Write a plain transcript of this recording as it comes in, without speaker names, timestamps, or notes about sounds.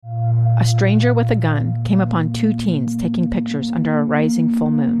a stranger with a gun came upon 2 teens taking pictures under a rising full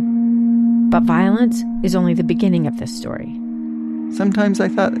moon. But violence is only the beginning of this story. Sometimes I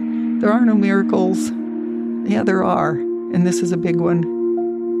thought, there are no miracles. Yeah, there are, and this is a big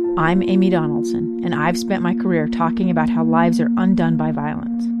one. I'm Amy Donaldson, and I've spent my career talking about how lives are undone by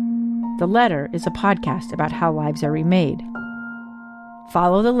violence. The Letter is a podcast about how lives are remade.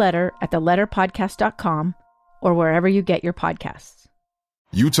 Follow The Letter at theletterpodcast.com or wherever you get your podcasts.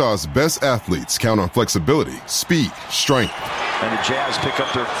 Utah's best athletes count on flexibility, speed, strength. And the Jazz pick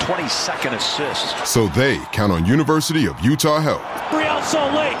up their 22nd assist. So they count on University of Utah Health. Real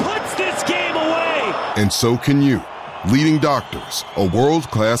Salt Lake puts this game away. And so can you. Leading doctors, a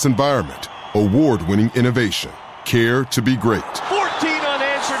world-class environment, award-winning innovation, care to be great. 14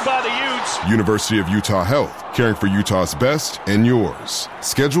 unanswered by the Utes. University of Utah Health, caring for Utah's best and yours.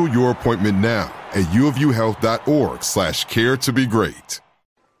 Schedule your appointment now at uofuhealth.org/care to be great.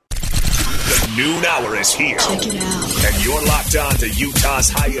 The noon hour is here. Check it out. And you're locked on to Utah's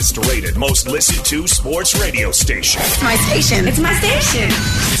highest rated, most listened to sports radio station. It's my station. It's my station.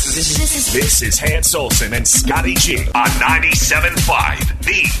 This is Hans Olsen and Scotty G on 97.5,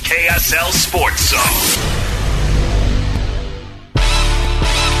 the KSL Sports Zone.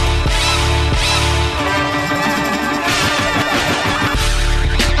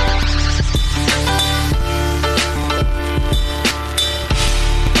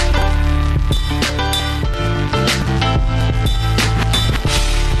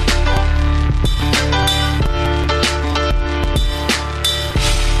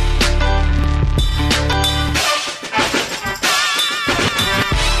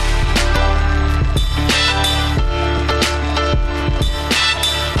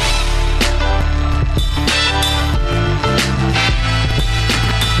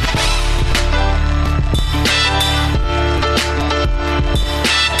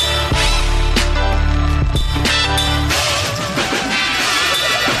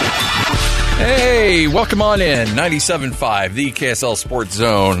 Welcome on in, 97.5, the KSL Sports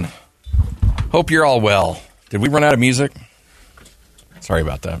Zone. Hope you're all well. Did we run out of music? Sorry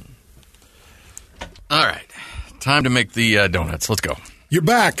about that. All right, time to make the donuts. Let's go. You're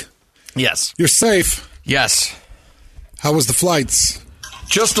back. Yes. You're safe. Yes. How was the flights?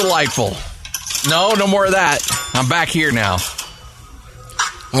 Just delightful. No more of that. I'm back here now.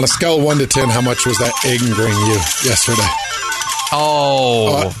 On a scale of 1 to 10, how much was that angering you yesterday?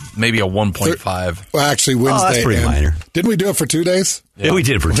 Maybe a 1.5. Well, actually, Wednesday. That's pretty minor. Didn't we do it for 2 days? Yeah, we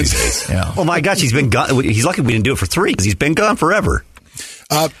did it for 2 days. Yeah. Oh, my gosh, he's been gone. He's lucky we didn't do it for 3 because he's been gone forever.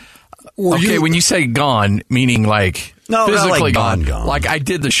 When you say gone, meaning like physically like gone. Like I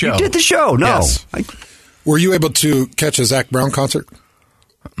did the show. You did the show, no. Yes. Were you able to catch a Zach Brown concert?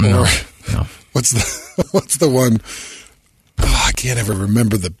 No. What's the one? Oh, I can't ever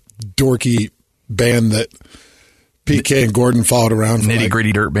remember the dorky band that PK and Gordon followed around. Nitty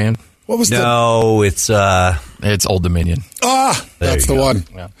Gritty Dirt Band. What was it's Old Dominion. That's the one.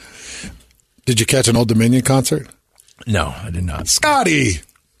 Yeah. Did you catch an Old Dominion concert? No, I did not. Scotty,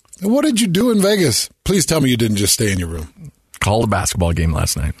 what did you do in Vegas? Please tell me you didn't just stay in your room. Called a basketball game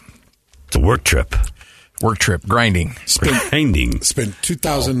last night. It's a work trip. Grinding. Spent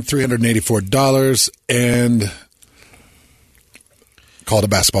 $2,384 and called a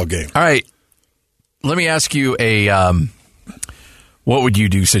basketball game. All right. Let me ask you a what would you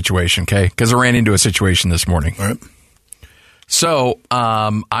do situation, okay? Because I ran into a situation this morning. All right. So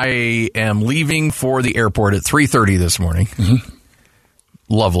I am leaving for the airport at 3:30 this morning. Mm-hmm.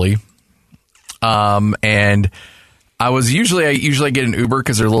 Lovely. And I usually get an Uber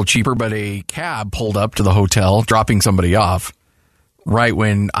because they're a little cheaper, but a cab pulled up to the hotel, dropping somebody off right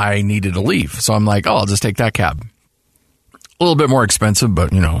when I needed to leave. So I'm like, I'll just take that cab. A little bit more expensive,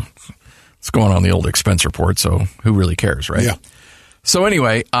 but it's going on the old expense report, so who really cares, right? Yeah. So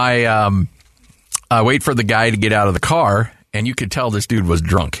anyway, I wait for the guy to get out of the car, and you could tell this dude was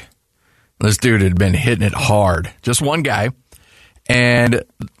drunk. This dude had been hitting it hard. Just one guy, and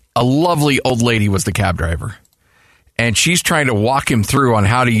a lovely old lady was the cab driver. And she's trying to walk him through on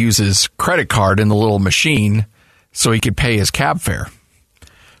how to use his credit card in the little machine so he could pay his cab fare.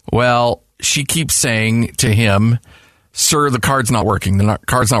 Well, she keeps saying to him, "Sir, the card's not working. The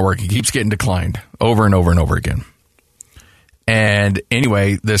card's not working." It keeps getting declined over and over and over again. And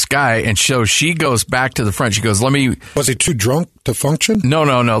anyway, this guy, and so she goes back to the front. She goes, Was he too drunk to function?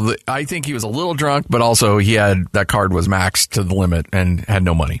 No. I think he was a little drunk, but also that card was maxed to the limit and had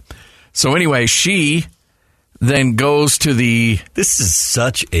no money. So anyway, she then goes to This is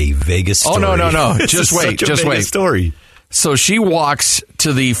such a Vegas story. Oh, no. Just wait. Story. So she walks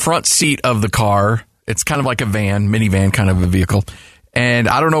to the front seat of the car. It's kind of like a minivan kind of a vehicle. And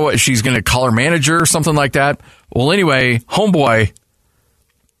I don't know what she's going to call her manager or something like that. Well, anyway, homeboy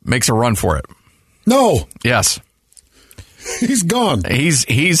makes a run for it. No. Yes. He's gone.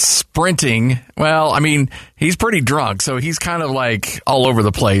 He's sprinting. Well, I mean, he's pretty drunk, so he's kind of like all over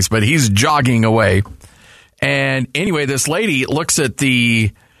the place, but he's jogging away. And anyway, this lady looks at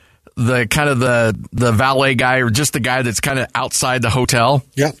the kind of the valet guy, or just the guy that's kind of outside the hotel.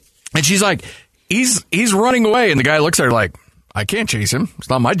 Yeah. And she's like, he's running away. And the guy looks at her like, I can't chase him. It's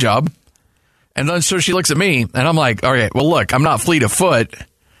not my job. And then so she looks at me, and I'm like, all right, well, look, I'm not fleet of foot,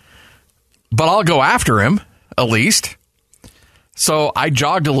 but I'll go after him at least. So I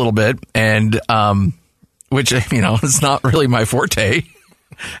jogged a little bit, and which, is not really my forte.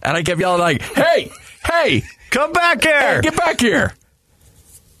 And I kept yelling like, hey, come back here. Hey, get back here.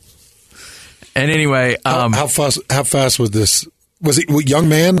 And anyway, how fast was this? Was he a young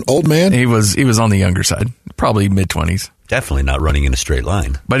man, old man? He was on the younger side, probably mid-20s. Definitely not running in a straight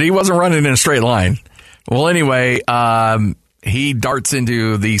line. But he wasn't running in a straight line. Well, anyway, he darts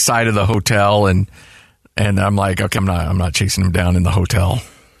into the side of the hotel, and I'm like, okay, I'm not chasing him down in the hotel.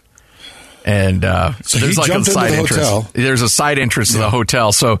 And so there's like a side entrance. Hotel. There's a side entrance to the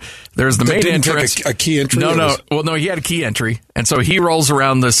hotel. So there's the main entrance. Take a key entry? No. Well, no, he had a key entry, and so he rolls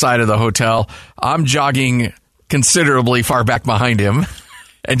around the side of the hotel. I'm jogging considerably far back behind him,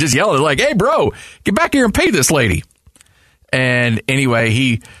 and just yelling like, "Hey, bro, get back here and pay this lady." And anyway,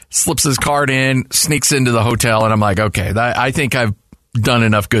 he slips his card in, sneaks into the hotel, and I'm like, okay, I think I've done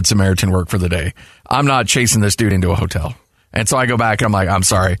enough Good Samaritan work for the day. I'm not chasing this dude into a hotel. And so I go back, and I'm like, I'm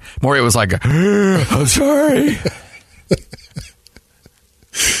sorry. Maureen was like, I'm sorry.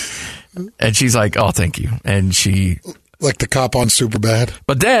 And she's like, oh, thank you. And she... Like the cop on Superbad.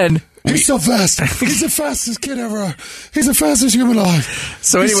 But then... He's so fast. He's the fastest kid ever. He's the fastest human alive.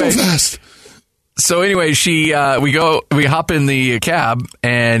 So anyway, he's so fast. So anyway, we hop in the cab,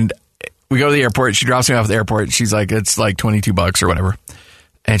 and we go to the airport. She drops me off at the airport. She's like, it's like $22 or whatever.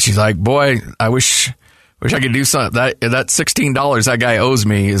 And she's like, boy, I wish I could do something. That $16 that guy owes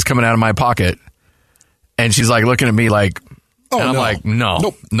me is coming out of my pocket. And she's like looking at me like, and I'm like,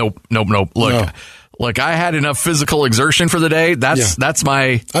 nope. Look, I had enough physical exertion for the day. That's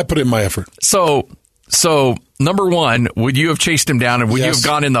my... I put in my effort. So number one, would you have chased him down, and would you have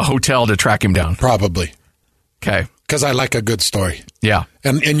gone in the hotel to track him down? Probably. Okay. Because I like a good story. Yeah.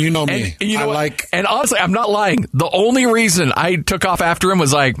 And you know me. And you know and honestly, I'm not lying. The only reason I took off after him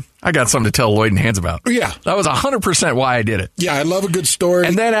was like, I got something to tell Lloyd and Hans about. Yeah. That was 100% why I did it. Yeah, I love a good story.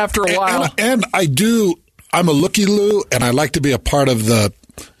 And then after a while... And I'm a looky-loo, and I like to be a part of the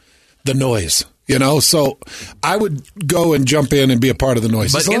noise. So I would go and jump in and be a part of the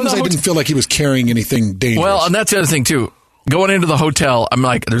noise. But as long as I didn't feel like he was carrying anything dangerous. Well, and that's the other thing, too. Going into the hotel, I'm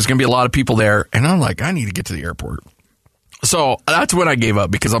like, there's going to be a lot of people there. And I'm like, I need to get to the airport. So that's when I gave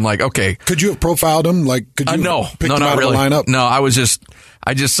up, because I'm like, okay. Could you have profiled him? Like, could you no, pick him not out really. of the lineup? No,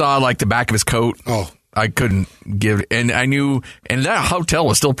 I just saw like the back of his coat. Oh. I couldn't give, and I knew, and that hotel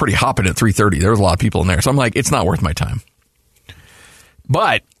was still pretty hopping at 3:30. There was a lot of people in there. So I'm like, it's not worth my time.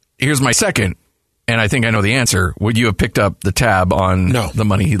 But here's my second, and I think I know the answer. Would you have picked up the tab on the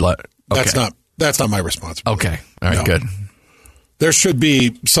money he let? Okay. That's not my responsibility. Okay. All right, good. There should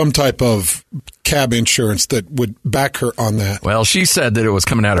be some type of cab insurance that would back her on that. Well, she said that it was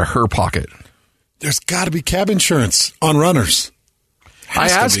coming out of her pocket. There's got to be cab insurance on runners. I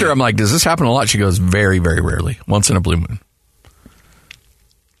asked her, I'm like, does this happen a lot? She goes, very, very rarely. Once in a blue moon.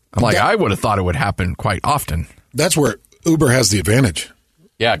 I'm like, I would have thought it would happen quite often. That's where Uber has the advantage.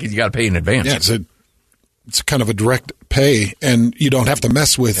 Yeah, because you got to pay in advance. Yeah, it's kind of a direct pay, and you don't have to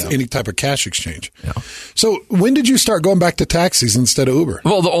mess with any type of cash exchange. Yeah. So when did you start going back to taxis instead of Uber?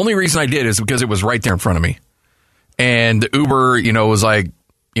 Well, the only reason I did is because it was right there in front of me. And the Uber, was like,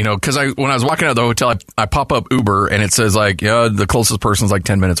 because when I was walking out of the hotel, I pop up Uber, and it says like, the closest person's like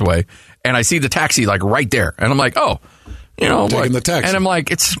 10 minutes away. And I see the taxi like right there. And I'm like, oh, taking the taxi. And I'm like,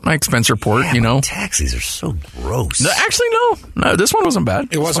 it's my expense report, Taxis are so gross. Actually, no, this one wasn't bad.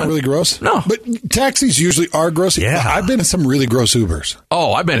 It wasn't really gross? No. But taxis usually are gross. Yeah. I've been in some really gross Ubers.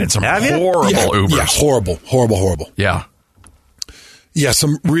 Oh, I've been in some horrible Ubers. Yeah, horrible. Yeah. Yeah,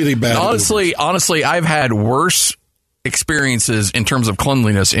 some really bad Ubers. Honestly, I've had worse experiences in terms of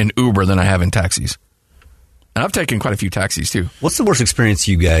cleanliness in Uber than I have in taxis. And I've taken quite a few taxis, too. What's the worst experience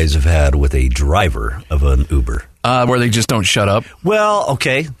you guys have had with a driver of an Uber? Where they just don't shut up. Well,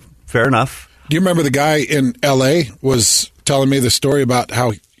 okay. Fair enough. Do you remember the guy in L.A. was telling me the story about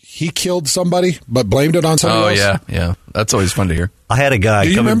how he killed somebody but blamed it on somebody else? Oh, yeah. That's always fun to hear. I had a guy.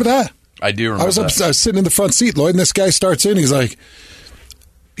 Do you remember that? I do remember I was sitting in the front seat, Lloyd, and this guy starts in. He's like,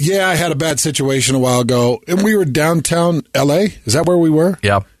 Yeah, I had a bad situation a while ago, and we were downtown L.A. Is that where we were?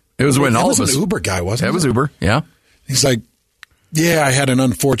 Yeah. It was when all of us. It was an Uber guy, wasn't it? It was Uber, yeah. He's like, yeah, I had an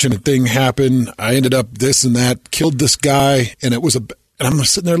unfortunate thing happen. I ended up this and that, killed this guy, and it was and I'm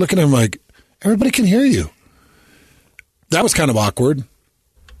sitting there looking at him like, everybody can hear you. That was kind of awkward.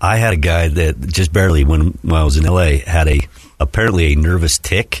 I had a guy that just barely, when I was in L.A., had apparently a nervous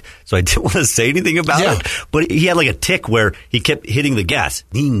tick, so I didn't want to say anything about it. But he had like a tick where he kept hitting the gas.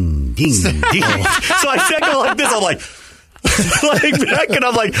 Ding, ding, ding. So I said, go like this. I'm like back, and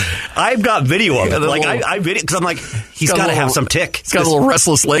I'm like, I've got video of it. Like, I video, because I'm like, he's got to have some tick. He's got a little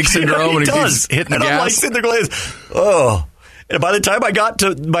restless leg syndrome, and he's hitting and the gas. I'm like sitting there going, oh. And by the time I got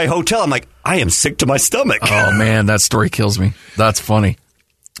to my hotel, I'm like, I am sick to my stomach. Oh, man, that story kills me. That's funny.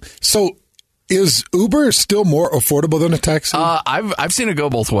 So, is Uber still more affordable than a taxi? I've seen it go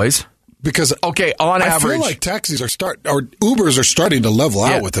both ways. Because on average, I feel like taxis or Ubers are starting to level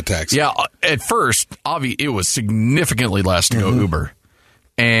out with the taxi. Yeah, at first, it was significantly less to go Uber,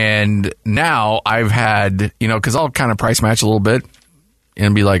 and now I've had because I'll kind of price match a little bit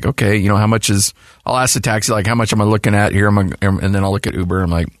and be like, okay, how much is? I'll ask the taxi like, how much am I looking at here? And then I'll look at Uber.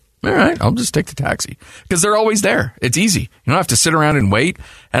 I'm like, all right, I'll just take the taxi because they're always there. It's easy. You don't have to sit around and wait.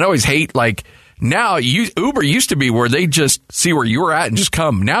 And I always hate now, Uber used to be where they just see where you were at and just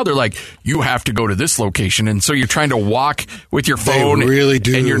come. Now they're like, you have to go to this location, and so you're trying to walk with your phone. They really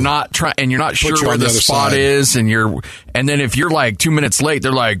do, and you're not sure where the spot is, and then if you're like 2 minutes late,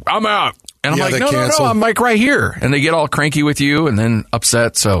 they're like, I'm out, and I'm like, no, I'm like right here, and they get all cranky with you and then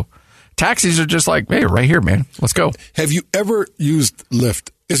upset. So taxis are just like, hey, right here, man, let's go. Have you ever used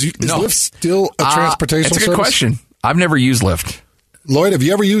Lyft? Is Lyft still a transportation service? It's a good question. I've never used Lyft. Lloyd, have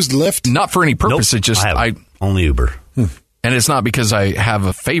you ever used Lyft? Not for any purpose. Nope, It's just only Uber. And it's not because I have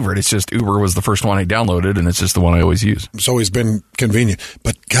a favorite. It's just Uber was the first one I downloaded, and it's just the one I always use. It's always been convenient.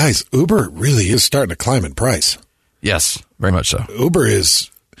 But guys, Uber really is starting to climb in price. Yes, very much so. Uber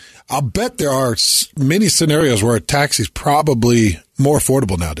is. I'll bet there are many scenarios where a taxi is probably more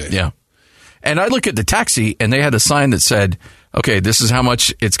affordable nowadays. Yeah. And I look at the taxi, and they had a sign that said, okay, this is how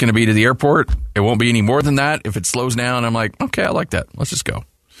much it's going to be to the airport. It won't be any more than that. If it slows down, I'm like, okay, I like that. Let's just go.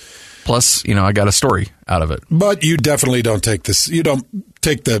 Plus, I got a story out of it. But you definitely don't take this. You don't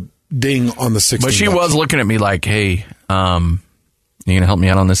take the ding on the $16. But she was looking at me like, hey, you going to help me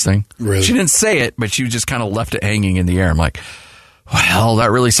out on this thing? Really? She didn't say it, but she just kind of left it hanging in the air. I'm like, well, that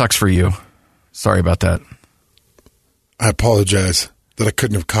really sucks for you. Sorry about that. I apologize that I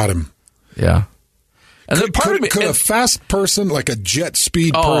couldn't have caught him. Yeah. And could a fast person, like a jet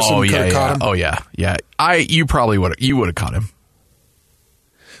speed person, could have caught him? Oh, yeah. You probably would have. You would have caught him.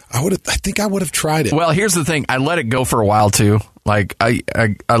 I think I would have tried it. Well, here's the thing. I let it go for a while, too. Like, I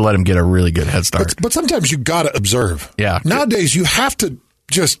let him get a really good head start. But sometimes you got to observe. Yeah. Nowadays, you have to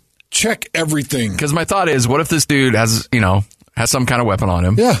just check everything. Because my thought is, what if this dude has some kind of weapon on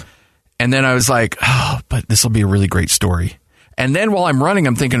him? Yeah. And then I was like, oh, but this will be a really great story. And then while I'm running,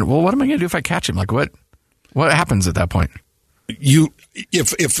 I'm thinking, well, what am I going to do if I catch him? Like, what happens at that point?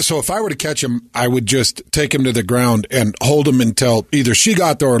 If I were to catch him, I would just take him to the ground and hold him until either she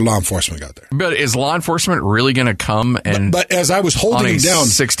got there or law enforcement got there. But is law enforcement really going to come and? But as I was holding him down,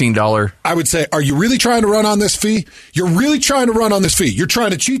 $16, I would say, "Are you really trying to run on this fee? You're really trying to run on this fee. You're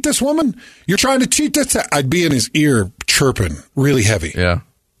trying to cheat this woman. You're trying to cheat this." I'd be in his ear chirping really heavy. Yeah.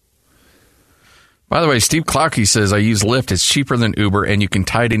 By the way, Steve Clockie says, I use Lyft. It's cheaper than Uber, and you can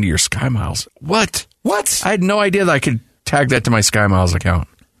tie it into your Sky Miles. What? I had no idea that I could tag that to my Sky Miles account.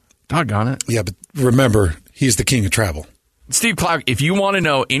 Doggone it. Yeah, but remember, he's the king of travel. Steve Clockie, if you want to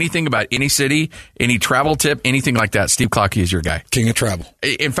know anything about any city, any travel tip, anything like that, Steve Clockie is your guy. King of travel.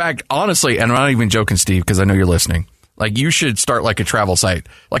 In fact, honestly, and I'm not even joking, Steve, because I know you're listening, like you should start like a travel site.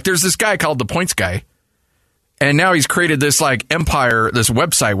 Like there's this guy called The Points Guy. And now he's created this like empire, this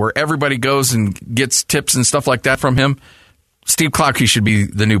website where everybody goes and gets tips and stuff like that from him. Steve Clockie should be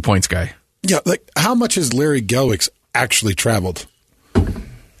the new Points Guy. Yeah, like how much has Larry Gelwix actually traveled?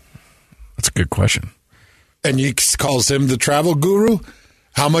 That's a good question. And he calls him the travel guru?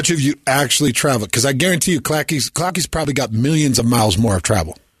 How much have you actually traveled? Because I guarantee you Clockie's probably got millions of miles more of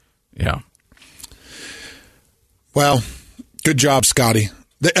travel. Yeah. Well, good job, Scotty.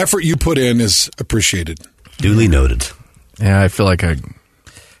 The effort you put in is appreciated. Duly noted. Yeah, I feel like I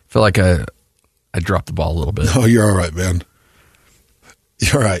dropped the ball a little bit. Oh, you're all right, man.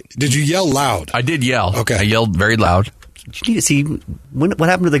 You're all right. Did you yell loud? I did yell. Okay. I yelled very loud. You need to see what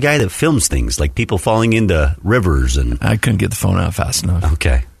happened to the guy that films things, like people falling into rivers and. I couldn't get the phone out fast enough.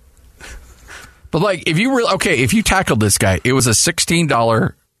 Okay. But like, if you tackled this guy, it was a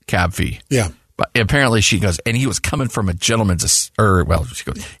 $16 cab fee. Yeah. But apparently she goes, and he was coming from a gentleman's, she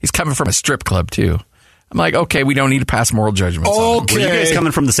goes, he's coming from a strip club too. I'm like, okay, we don't need to pass moral judgments. Okay. Were you guys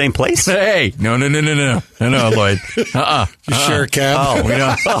coming from the same place? Hey, no, Lloyd. You share a cab? Oh, we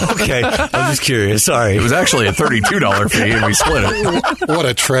don't. Oh, okay. I'm just curious. Sorry. It was actually a $32 fee, and we split it. What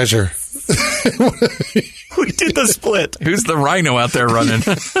a treasure. We did the split. Who's the rhino out there running?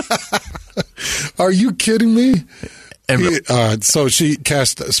 Are you kidding me? And, so she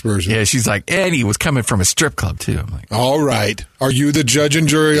cast aspersion. Yeah, she's like, and he was coming from a strip club too. I'm like, all right. Are you the judge and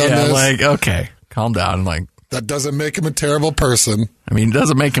jury on this? I'm like, okay, calm down. I'm like, that doesn't make him a terrible person. I mean, it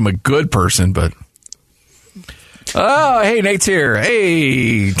doesn't make him a good person, but oh, hey, Nate's here.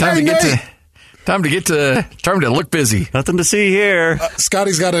 Hey, time to look busy. Nothing to see here.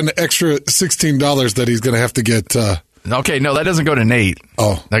 Scotty's got an extra $16 that he's going to have to get. Okay, no, that doesn't go to Nate.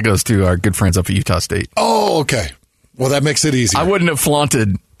 Oh, that goes to our good friends up at Utah State. Oh, okay. Well, that makes it easier. I wouldn't have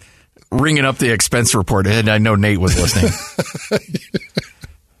flaunted ringing up the expense report. I know Nate was listening.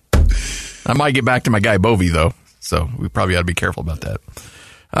 I might get back to my guy Bovey, though, so we probably ought to be careful about that.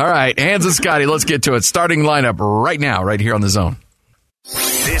 All right, Hans and Scotty, let's get to it. Starting lineup right now, right here on The Zone.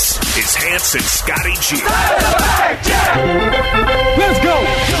 This is Hans and Scotty G. Let's go.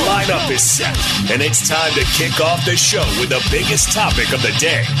 The lineup is set, and it's time to kick off the show with the biggest topic of the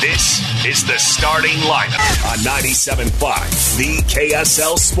day. This is the starting lineup on 97.5, the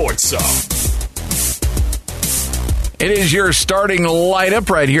KSL Sports Zone. It is your starting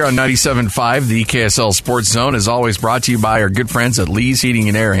lineup right here on 97.5, the KSL Sports Zone, as always brought to you by our good friends at Lee's Heating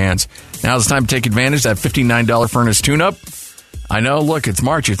and Air. Hands. Now it's time to take advantage of that $59 furnace tune-up. I know, look, it's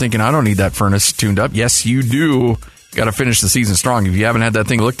March. You're thinking, I don't need that furnace tuned up. Yes, you do. Got to finish the season strong. If you haven't had that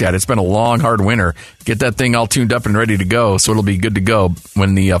thing looked at, it's been a long, hard winter. Get that thing all tuned up and ready to go, so it'll be good to go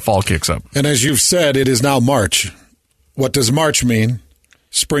when the fall kicks up. And as you've said, it is now March. What does March mean?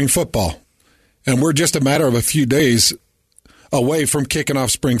 Spring football. And we're just a matter of a few days away from kicking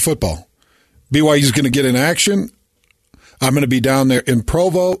off spring football. BYU's going to get in action. I'm going to be down there in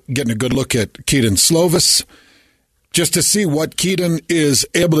Provo, getting a good look at Kedon Slovis, just to see what Kedon is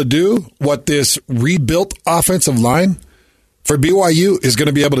able to do, what this rebuilt offensive line for BYU is going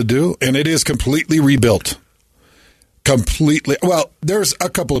to be able to do, and it is completely rebuilt. Completely. Well, there's a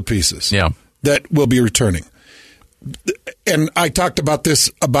couple of pieces that will be returning. And I talked about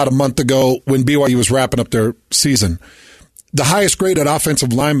this about a month ago when BYU was wrapping up their season. The highest graded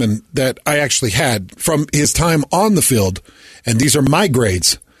offensive lineman that I actually had from his time on the field, and these are my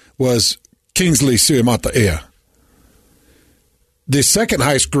grades, was Kingsley Suamataia. The second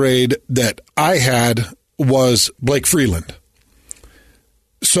highest grade that I had was Blake Freeland.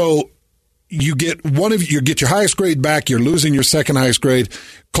 So you get you get your highest grade back, you're losing your second highest grade.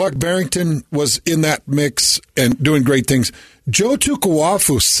 Clark Barrington was in that mix and doing great things. Joe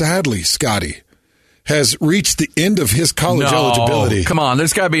Tukuafu, sadly, Scotty, has reached the end of his college eligibility. Come on,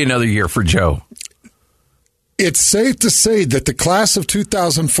 there's got to be another year for Joe. It's safe to say that the class of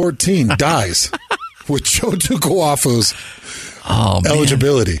 2014 dies with Joe Tukuafu's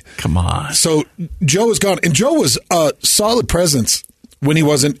eligibility. Come on. So Joe is gone. And Joe was a solid presence when he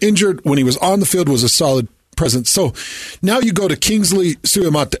wasn't injured. When he was on the field, was a solid presence. So now you go to Kingsley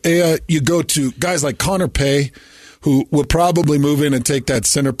Suamataia. You go to guys like Connor Pay, who will probably move in and take that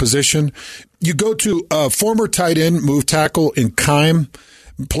center position. You go to a former tight end, move tackle in Kime,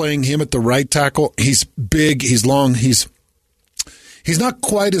 playing him at the right tackle. He's big, he's long, he's not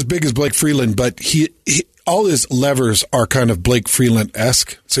quite as big as Blake Freeland, but he all his levers are kind of Blake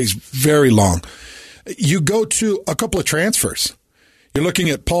Freeland-esque, so he's very long. You go to a couple of transfers. You're looking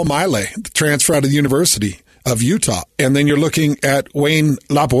at Paul Maile, the transfer out of the University of Utah, and then you're looking at Wayne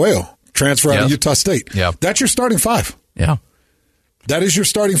Lapueo, transfer out of Utah State. Yeah. That's your starting five. Yeah. That is your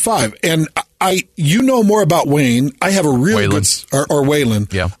starting five. And you know more about Wayne. I have a really good, or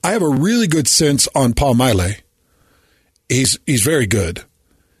Waylon. Yeah. I have a really good sense on Paul Maile. He's very good.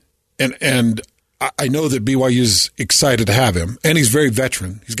 And I know that BYU's excited to have him. And he's very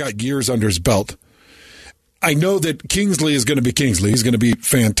veteran. He's got years under his belt. I know that Kingsley is going to be Kingsley. He's going to be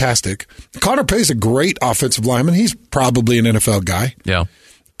fantastic. Connor Pay's a great offensive lineman. He's probably an NFL guy. Yeah.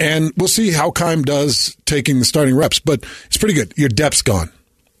 And we'll see how Kime does taking the starting reps. But it's pretty good. Your depth's gone.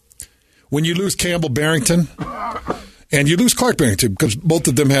 When you lose Campbell Barrington and you lose Clark Barrington, because both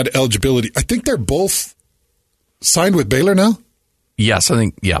of them had eligibility, I think they're both signed with Baylor now? Yes, I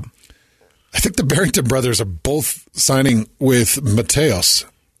think, yeah. I think the Barrington brothers are both signing with Mateos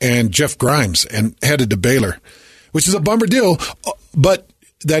and Jeff Grimes and headed to Baylor, which is a bummer deal. But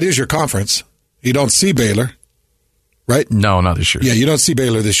that is your conference. You don't see Baylor. Right? No, not this year. Yeah, you don't see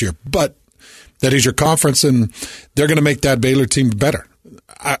Baylor this year. But that is your conference, and they're going to make that Baylor team better.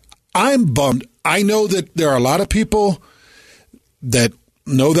 I'm bummed. I know that there are a lot of people that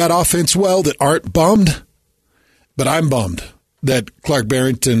know that offense well that aren't bummed, but I'm bummed that Clark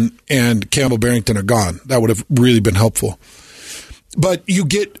Barrington and Campbell Barrington are gone. That would have really been helpful. But you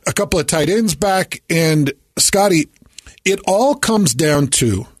get a couple of tight ends back, and Scotty, it all comes down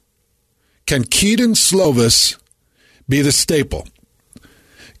to, can Keaton Slovis be the staple?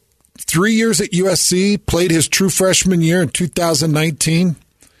 3 years at USC, played his true freshman year in 2019.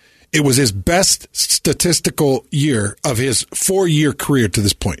 It was his best statistical year of his 4-year career to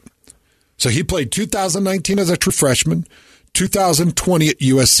this point. So he played 2019 as a true freshman, 2020 at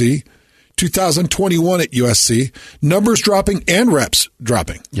USC, 2021 at USC, numbers dropping and reps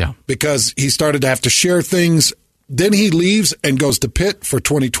dropping. Yeah. Because he started to have to share things. Then he leaves and goes to Pitt for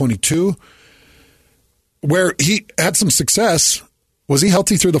 2022, where he had some success. Was he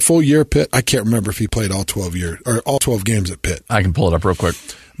healthy through the full year at Pitt? I can't remember if he played all 12 games at Pitt. I can pull it up real quick.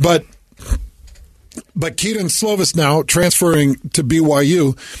 But Keaton Slovis now transferring to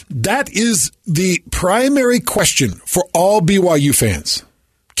BYU, that is the primary question for all BYU fans.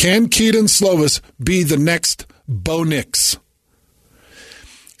 Can Keaton Slovis be the next Bo Nix?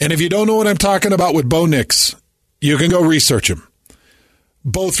 And if you don't know what I'm talking about with Bo Nix, you can go research him.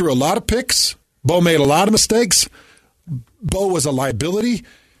 Bo threw a lot of picks. Bo made a lot of mistakes. Bo was a liability.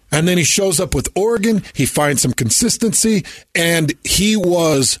 And then he shows up with Oregon. He finds some consistency. And he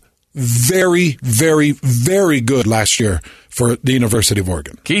was very, very, very good last year for the University of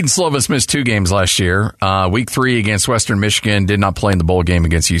Oregon. Keaton Slovis missed 2 games last year. Week 3 against Western Michigan, did not play in the bowl game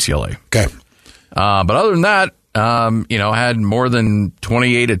against UCLA. Okay. But other than that, had more than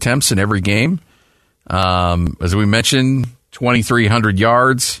 28 attempts in every game. As we mentioned, 2,300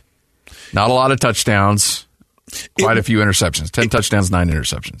 yards, not a lot of touchdowns, quite a few interceptions, 10 touchdowns, 9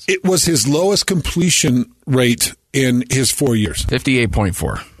 interceptions. It was his lowest completion rate in his 4 years.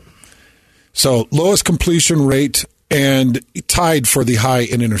 58.4. So lowest completion rate and tied for the high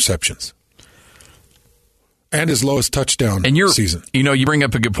in interceptions. And his lowest touchdown season. You bring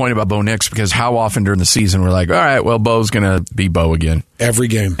up a good point about Bo Nix, because how often during the season we're like, all right, well, Bo's going to be Bo again. Every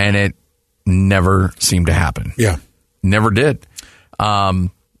game. And it never seemed to happen. Yeah. Never did.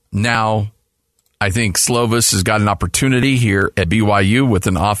 Now, I think Slovis has got an opportunity here at BYU with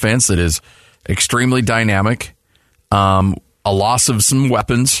an offense that is extremely dynamic. A loss of some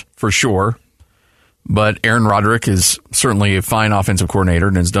weapons, for sure. But Aaron Roderick is certainly a fine offensive coordinator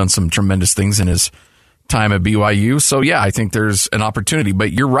and has done some tremendous things in his time at BYU. So, yeah, I think there's an opportunity.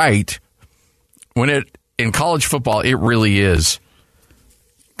 But you're right. In college football, it really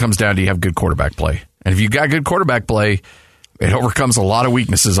comes down to you have good quarterback play. And if you've got good quarterback play, it overcomes a lot of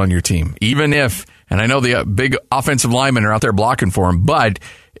weaknesses on your team. Even if, and I know the big offensive linemen are out there blocking for him, but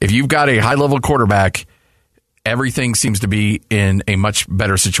if you've got a high-level quarterback, everything seems to be in a much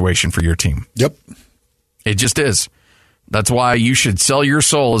better situation for your team. Yep. It just is. That's why you should sell your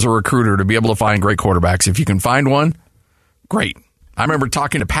soul as a recruiter to be able to find great quarterbacks. If you can find one, great. I remember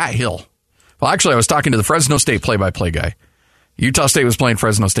talking to Pat Hill. Well, actually, I was talking to the Fresno State play-by-play guy. Utah State was playing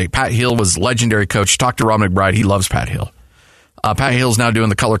Fresno State. Pat Hill was legendary coach. Talked to Rob McBride. He loves Pat Hill. Pat Hill's now doing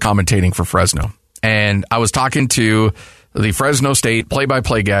the color commentating for Fresno. And I was talking to the Fresno State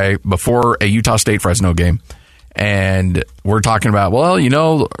play-by-play guy before a Utah State-Fresno game. And we're talking about,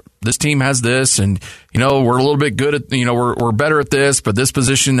 this team has this, and, we're a little bit good at, we're better at this, but this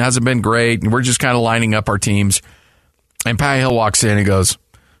position hasn't been great, and we're just kind of lining up our teams. And Pat Hill walks in and goes,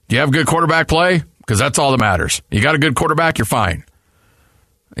 do you have good quarterback play? Because that's all that matters. You got a good quarterback, you're fine.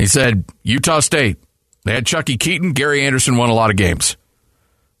 He said, Utah State, they had Chucky Keaton. Gary Anderson won a lot of games.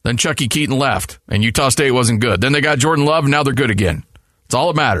 Then Chucky Keaton left, and Utah State wasn't good. Then they got Jordan Love, and now they're good again. It's all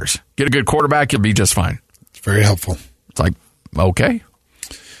that matters. Get a good quarterback, you'll be just fine. It's very helpful. It's like, okay.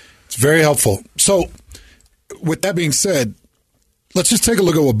 It's very helpful. So, with that being said, let's just take a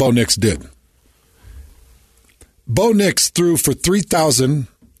look at what Bo Nix did. Bo Nix threw for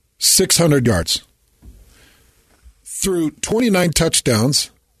 3,600 yards. Threw 29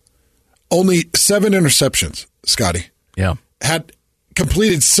 touchdowns, only 7 interceptions, Scotty. Yeah. Had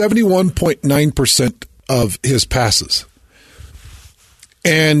completed 71.9% of his passes.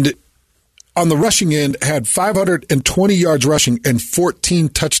 And on the rushing end, had 520 yards rushing and 14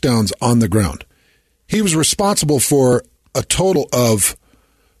 touchdowns on the ground. He was responsible for a total of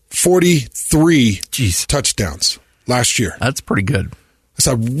 43 touchdowns last year. That's pretty good. It's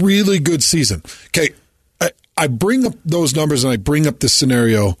a really good season. Okay, I bring up those numbers and I bring up this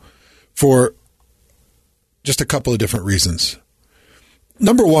scenario for just a couple of different reasons.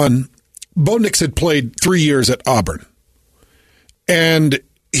 Number one, Bo Nix had played 3 years at Auburn. And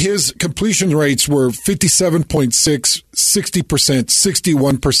his completion rates were 57.6, 60%,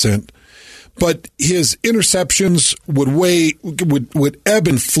 61%. but his interceptions would ebb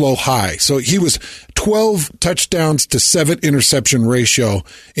and flow high. So he was 12 touchdowns to 7 interception ratio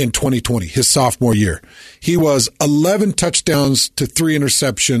in 2020, his sophomore year. He was 11 touchdowns to 3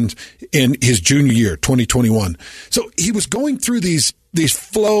 interceptions in his junior year, 2021. So he was going through these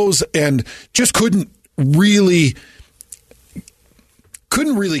flows and just couldn't really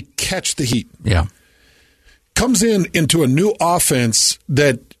catch the heat. Yeah. Comes into a new offense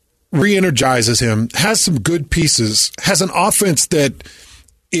that re-energizes him, has some good pieces, has an offense that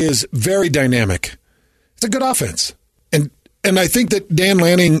is very dynamic. It's a good offense. And I think that Dan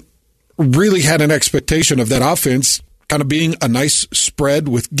Lanning really had an expectation of that offense kind of being a nice spread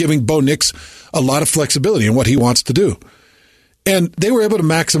with giving Bo Nix a lot of flexibility in what he wants to do. And they were able to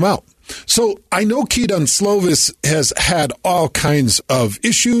max him out. So I know Kedon Slovis has had all kinds of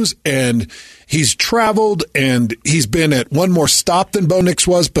issues, and he's traveled, and he's been at one more stop than Bo Nix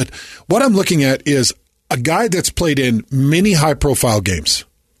was. But what I'm looking at is a guy that's played in many high-profile games.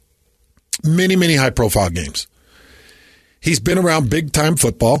 Many high-profile games. He's been around big-time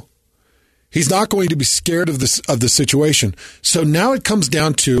football. He's not going to be scared of the situation. So now it comes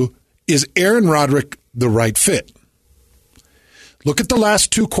down to, is Aaron Roderick the right fit? Look at the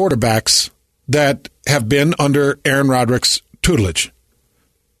last 2 quarterbacks that have been under Aaron Roderick's tutelage.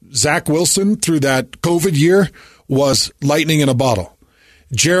 Zach Wilson, through that COVID year, was lightning in a bottle.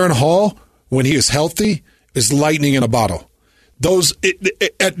 Jaron Hall, when he is healthy, is lightning in a bottle.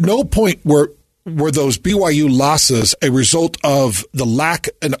 At no point were those BYU losses a result of the lack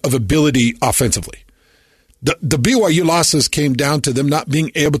of ability offensively. The BYU losses came down to them not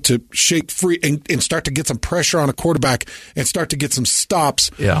being able to shake free and start to get some pressure on a quarterback and start to get some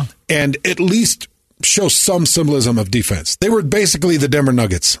stops and at least show some symbolism of defense. They were basically the Denver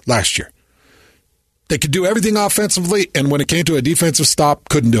Nuggets last year. They could do everything offensively, and when it came to a defensive stop,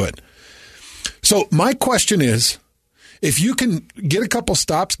 couldn't do it. So my question is, if you can get a couple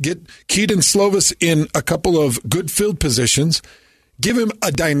stops, get Kedon Slovis in a couple of good field positions, give him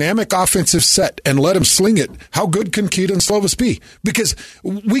a dynamic offensive set and let him sling it, how good can Kedon Slovis be? Because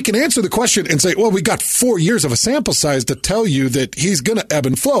we can answer the question and say, well, we got 4 years of a sample size to tell you that he's going to ebb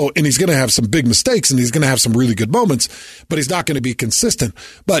and flow, and he's going to have some big mistakes, and he's going to have some really good moments, but he's not going to be consistent.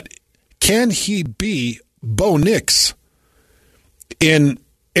 But can he be Bo Nix in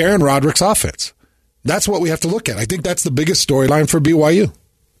Aaron Roderick's offense? That's what we have to look at. I think that's the biggest storyline for BYU.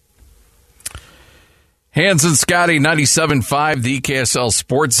 Hans and Scotty, 97.5, the KSL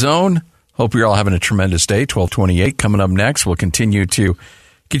Sports Zone. Hope you're all having a tremendous day. 12:28 coming up next. We'll continue to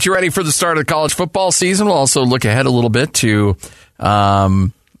get you ready for the start of the college football season. We'll also look ahead a little bit to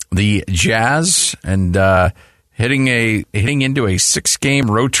the Jazz and heading into a 6-game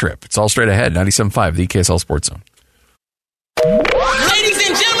road trip. It's all straight ahead. 97.5, the KSL Sports Zone. Ladies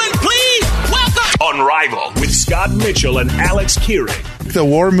and gentlemen, please welcome Unrivaled with Scott Mitchell and Alex Kearing. The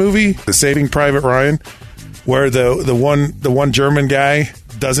war movie, The Saving Private Ryan, where the one German guy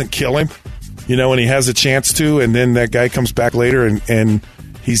doesn't kill him, when he has a chance to, and then that guy comes back later and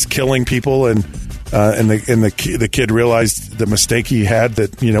he's killing people, and the kid realized the mistake he had,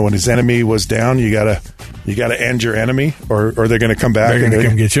 that when his enemy was down, you gotta end your enemy, or they're gonna come back. They're gonna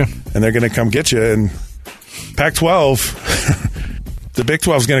come get you, and they're gonna come get you. And Pac-12, the Big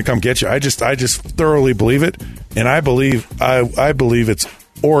 12 is gonna come get you. I just thoroughly believe it, and I believe it's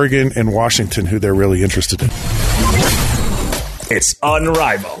Oregon and Washington who they're really interested in. It's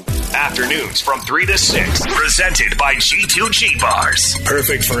Unrivaled. Afternoons from 3 to 6. Presented by G2G Bars.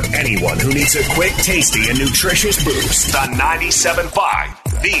 Perfect for anyone who needs a quick, tasty, and nutritious boost. The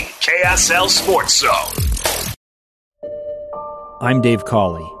 97.5, the KSL Sports Zone. I'm Dave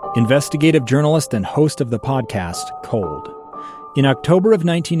Cawley, investigative journalist and host of the podcast Cold. In October of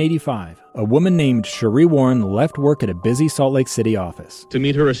 1985, a woman named Cherie Warren left work at a busy Salt Lake City office to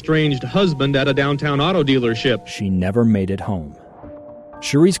meet her estranged husband at a downtown auto dealership. She never made it home.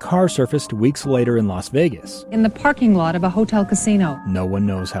 Cherie's car surfaced weeks later in Las Vegas, in the parking lot of a hotel casino. No one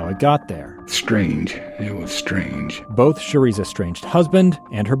knows how it got there. Strange. It was strange. Both Cherie's estranged husband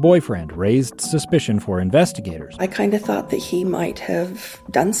and her boyfriend raised suspicion for investigators. I kind of thought that he might have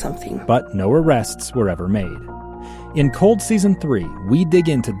done something. But no arrests were ever made. In Cold Season 3, we dig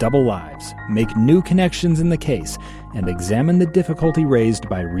into double lives, make new connections in the case, and examine the difficulty raised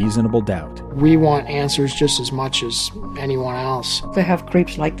by reasonable doubt. We want answers just as much as anyone else. They have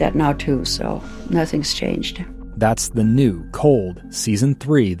creeps like that now too, so nothing's changed. That's the new Cold Season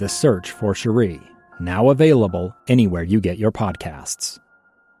 3, The Search for Cherie. Now available anywhere you get your podcasts.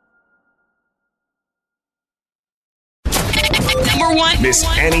 Number one. Miss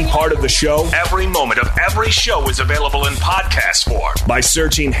any part of the show? Every moment of every show is available in podcast form by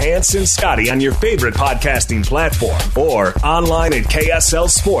searching Hans and Scotty on your favorite podcasting platform or online at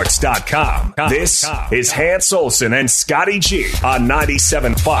KSLSports.com. This is Hans Olsen and Scotty G on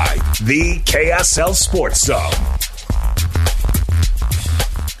 97.5, the KSL Sports Zone.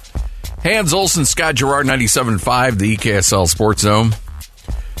 Hans Olsen, Scott Gerard, 97.5, the KSL Sports Zone.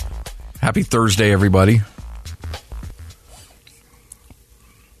 Happy Thursday, everybody.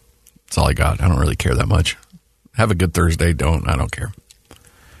 That's all I got. I don't really care that much. Have a good Thursday. I don't care.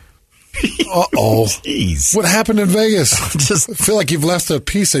 Uh-oh. Jeez. What happened in Vegas? I feel like you've left a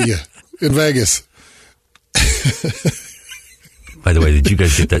piece of you in Vegas. By the way, did you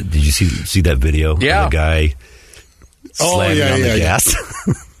guys get that? Did you see that video? Yeah. Of the guy slamming on the gas?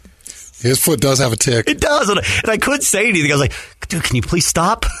 His foot does have a tick. It does. And I couldn't say anything. I was like, dude, can you please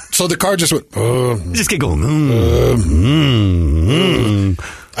stop? So the car just went, just kept going,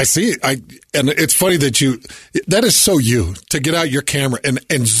 I see it. And it's funny that is so you, to get out your camera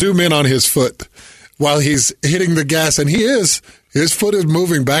and zoom in on his foot while he's hitting the gas. And his foot is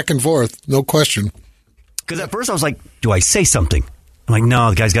moving back and forth. No question. Because at first I was like, do I say something? I'm like, no,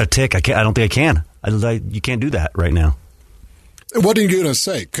 the guy's got a tick. I don't think I can. You can't do that right now. What are you going to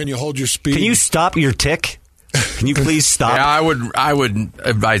say? Can you hold your speed? Can you stop your tick? Can you please stop? Yeah, I would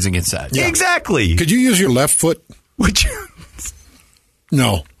advise against that. Yeah. Exactly. Could you use your left foot? Would you?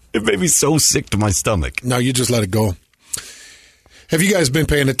 No. It made me so sick to my stomach. No, you just let it go. Have you guys been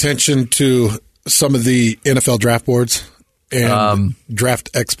paying attention to some of the NFL draft boards and draft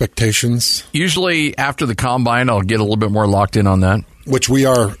expectations? Usually after the combine, I'll get a little bit more locked in on that. Which we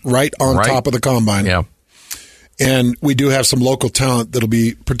are right on top of the combine. Yeah. And we do have some local talent that'll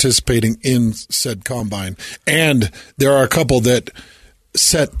be participating in said combine. And there are a couple that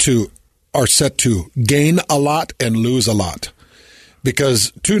are set to gain a lot and lose a lot.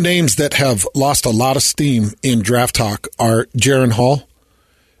 Because two names that have lost a lot of steam in draft talk are Jaren Hall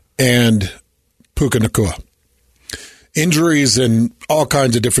and Puka Nacua. Injuries and all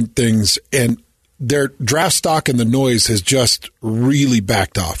kinds of different things. And their draft stock and the noise has just really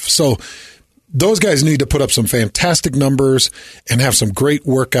backed off. So those guys need to put up some fantastic numbers and have some great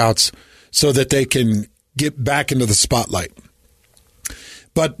workouts so that they can get back into the spotlight.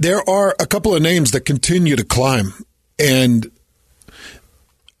 But there are a couple of names that continue to climb, and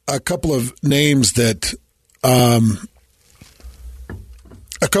a couple of names that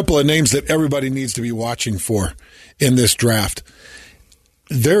everybody needs to be watching for in this draft.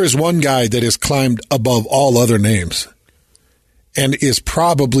 There is one guy that has climbed above all other names and is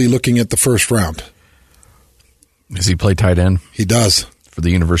probably looking at the first round. Does he play tight end? He does. For the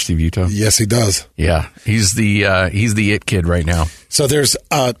University of Utah? Yes, he does. Yeah. He's the it kid right now. So there's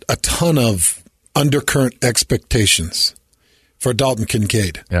a ton of undercurrent expectations for Dalton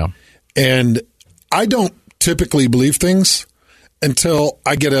Kincaid. Yeah. And I don't typically believe things until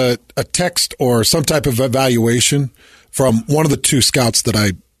I get a text or some type of evaluation from one of the two scouts that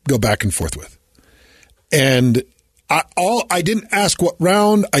I go back and forth with. And I didn't ask what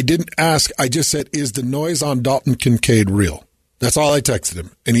round. I didn't ask. I just said, is the noise on Dalton Kincaid real? That's all I texted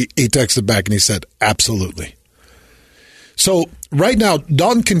him. And he texted back and he said, absolutely. So right now,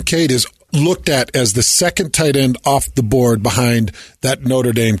 Dalton Kincaid is looked at as the second tight end off the board behind that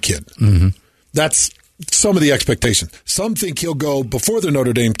Notre Dame kid. Mm-hmm. That's some of the expectation. Some think he'll go before the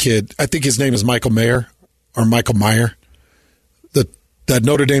Notre Dame kid. I think his name is Michael Meyer. That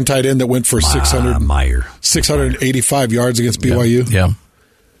Notre Dame tight end that went for 685 yards against BYU. Yeah.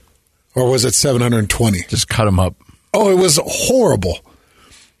 Or was it 720? Just cut him up. Oh, it was horrible.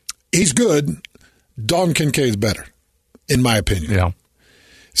 He's good. Dalton Kincaid's better, in my opinion. Yeah.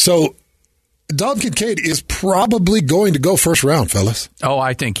 So Dalton Kincaid is probably going to go first round, fellas. Oh,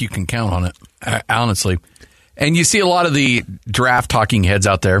 I think you can count on it, honestly. And you see a lot of the draft talking heads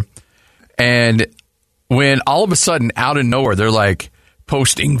out there, and when all of a sudden, out of nowhere, they're like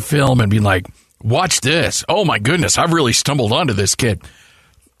posting film and being like, watch this. Oh, my goodness, I've really stumbled onto this kid.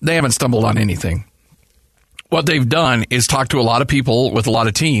 They haven't stumbled on anything. What they've done is talk to a lot of people with a lot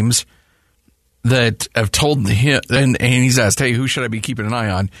of teams that have told him, and he's asked, hey, who should I be keeping an eye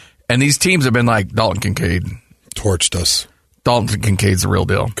on? And these teams have been like, Dalton Kincaid. Torched us. Dalton Kincaid's the real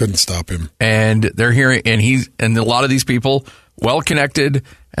deal. Couldn't stop him. And they're hearing, and a lot of these people, well connected,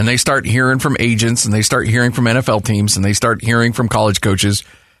 and they start hearing from agents, and they start hearing from NFL teams, and they start hearing from college coaches,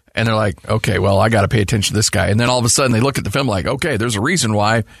 and they're like, okay, well, I got to pay attention to this guy. And then all of a sudden they look at the film like, okay, there's a reason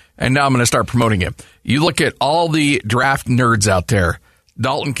why, and now I'm going to start promoting him. You look at all the draft nerds out there,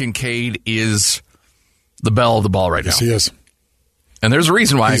 Dalton Kincaid is the belle of the ball right now. Yes, he is. And there's a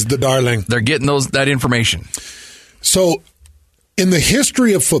reason why. He's the darling. They're getting that information. So In the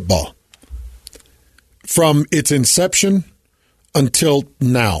history of football, from its inception until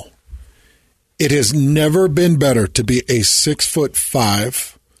now, it has never been better to be a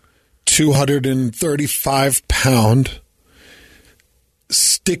 6'5", 235-pound,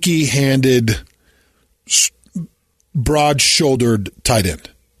 sticky-handed, broad-shouldered tight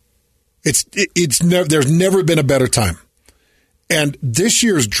end. There's never been a better time. And this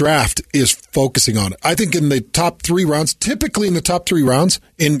year's draft is focusing on it. I think in the top 3 rounds, typically in the top 3 rounds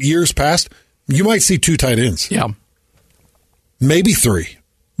in years past, you might see 2 tight ends. Yeah. Maybe 3,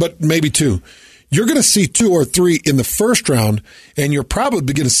 but maybe 2. You're going to see 2 or 3 in the first round, and you're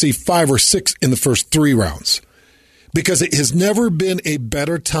probably going to see 5 or 6 in the first 3 rounds. Because it has never been a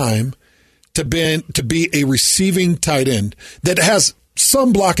better time to be a receiving tight end that has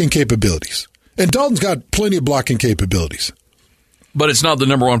some blocking capabilities. And Dalton's got plenty of blocking capabilities. But it's not the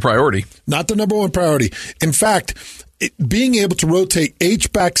number one priority. Not the number one priority. In fact, being able to rotate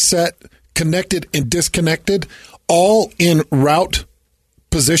H-back set, connected and disconnected, all in route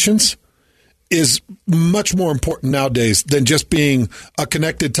positions is much more important nowadays than just being a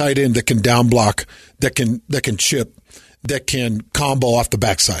connected tight end that can down block, that can chip, that can combo off the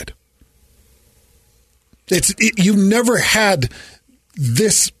backside. You've never had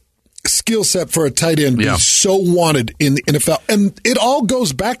this skill set for a tight end be so wanted in the NFL. And it all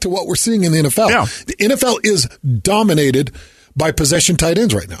goes back to what we're seeing in the NFL. Yeah. The NFL is dominated by possession tight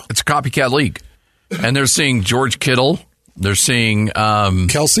ends right now. It's a copycat league. And they're seeing George Kittle. They're seeing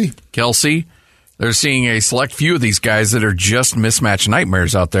Kelsey. They're seeing a select few of these guys that are just mismatch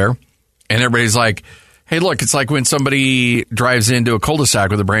nightmares out there. And everybody's like, hey, look, it's like when somebody drives into a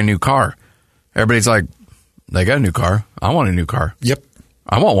cul-de-sac with a brand new car. Everybody's like, they got a new car. I want a new car. Yep.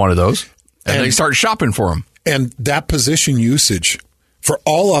 I want one of those. And they start shopping for them. And that position usage for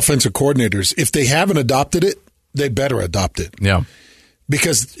all offensive coordinators, if they haven't adopted it, they better adopt it. Yeah.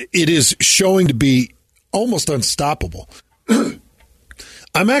 Because it is showing to be almost unstoppable.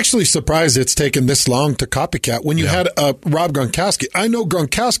 I'm actually surprised it's taken this long to copycat when you had Rob Gronkowski. I know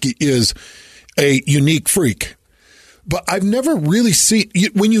Gronkowski is a unique freak, but I've never really seen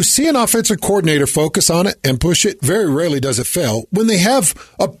 – when you see an offensive coordinator focus on it and push it, very rarely does it fail when they have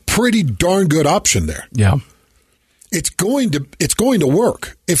a pretty darn good option there. Yeah. It's going to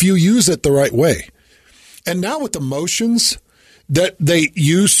work if you use it the right way. And now with the motions that they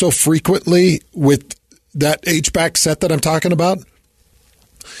use so frequently with that H-back set that I'm talking about,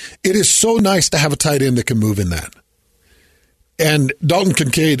 it is so nice to have a tight end that can move in that. And Dalton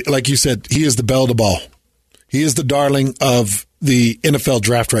Kincaid, like you said, he is the belle of the ball. He is the darling of the NFL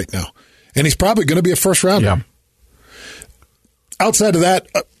draft right now. And he's probably going to be a first rounder. Yeah. Outside of that,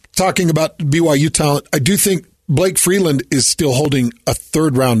 talking about BYU talent, I do think Blake Freeland is still holding a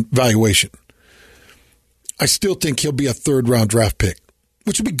third-round valuation. I still think he'll be a third-round draft pick,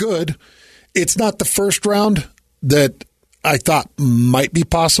 which would be good. It's not the first round that I thought might be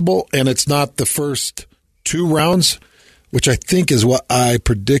possible, and it's not the first 2 rounds, which I think is what I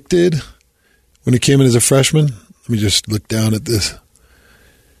predicted when he came in as a freshman. Let me just look down at this.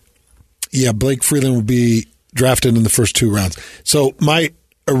 Yeah, Blake Freeland will be drafted in the first 2 rounds. So my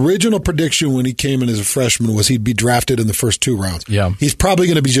original prediction when he came in as a freshman was he'd be drafted in the first 2 rounds. Yeah. He's probably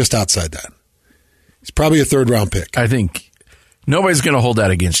going to be just outside that. He's probably a third-round pick. I think nobody's going to hold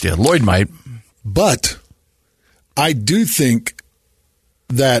that against you. Lloyd might. But I do think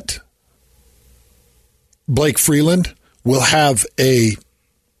that Blake Freeland will have a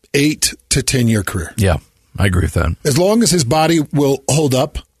 8 to 10 year career. Yeah, I agree with that. As long as his body will hold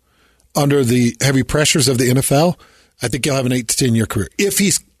up under the heavy pressures of the NFL, I think he'll have an 8 to 10 year career. If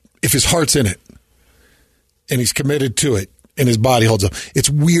his heart's in it and he's committed to it and his body holds up. It's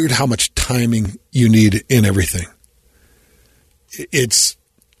weird how much timing you need in everything. It's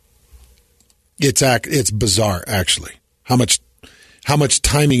bizarre, actually, how much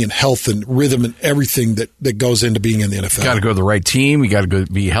timing and health and rhythm and everything that goes into being in the NFL. You got to go to the right team. You got to go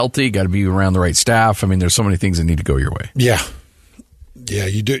be healthy. You got to be around the right staff. I mean, there's so many things that need to go your way. Yeah,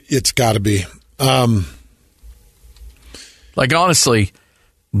 you do. It's got to be. Like, honestly,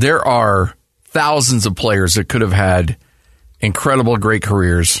 there are thousands of players that could have had incredible, great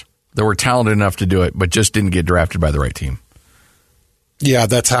careers that were talented enough to do it, but just didn't get drafted by the right team. Yeah,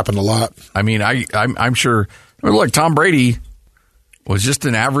 that's happened a lot. I mean, I'm sure. Look, Tom Brady was just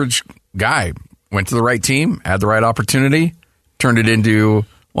an average guy. Went to the right team, had the right opportunity, turned it into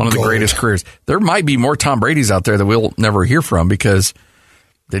one of the greatest careers. There might be more Tom Bradys out there that we'll never hear from because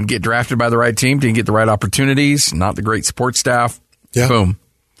didn't get drafted by the right team, didn't get the right opportunities, not the great support staff. Yeah. Boom.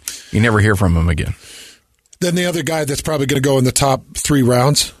 You never hear from him again. Then the other guy that's probably going to go in the top 3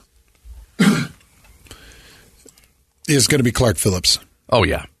 rounds is going to be Clark Phillips. Oh,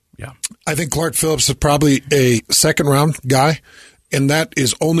 yeah. Yeah. I think Clark Phillips is probably a second-round guy, and that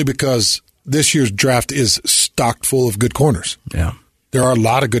is only because this year's draft is stocked full of good corners. Yeah. There are a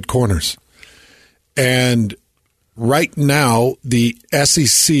lot of good corners. And right now, the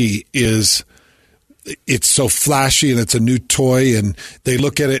SEC it's so flashy and it's a new toy, and they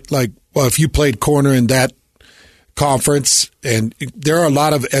look at it like, well, if you played corner in that conference, and there are a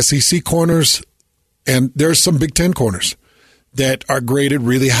lot of SEC corners, and there's some Big Ten corners that are graded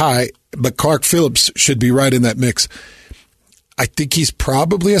really high, but Clark Phillips should be right in that mix. I think he's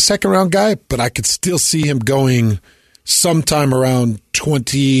probably a second-round guy, but I could still see him going sometime around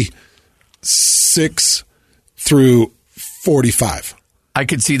 26 through 45. I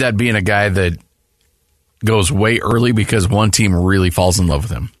could see that being a guy that goes way early because one team really falls in love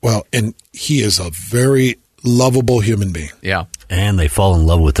with him. Well, and he is a very lovable human being. Yeah. And they fall in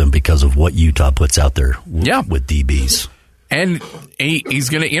love with him because of what Utah puts out there with DBs. And he's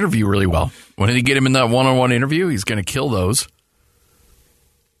going to interview really well. When they get him in that one-on-one interview, he's going to kill those.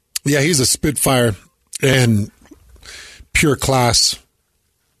 Yeah, he's a spitfire and pure class.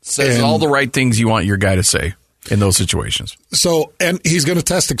 Says all the right things you want your guy to say in those situations. So, and he's going to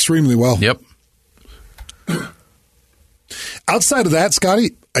test extremely well. Yep. Outside of that,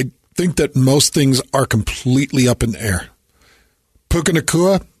 Scotty, I think that most things are completely up in the air. Puka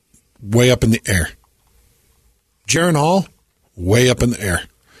Nacua, way up in the air. Jaron Hall, way up in the air.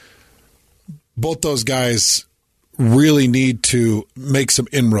 Both those guys really need to make some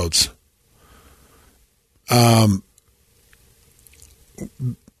inroads.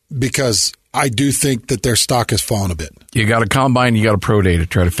 Because I do think that their stock has fallen a bit. You got a combine, you got a pro day to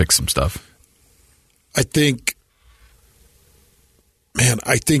try to fix some stuff. I think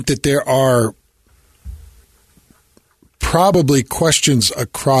that there are probably questions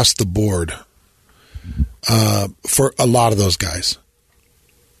across the board for a lot of those guys.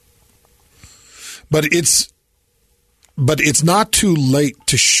 But it's not too late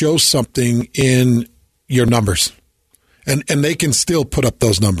to show something in your numbers. And they can still put up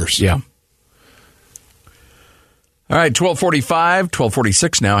those numbers. Yeah. All right,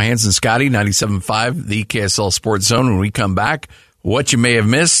 12:46 now. Hans and Scotty, 97.5, the KSL Sports Zone. When we come back, what you may have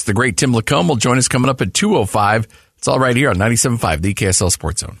missed, the great Tim Lacombe will join us coming up at 2:05. It's all right here on 97.5, the KSL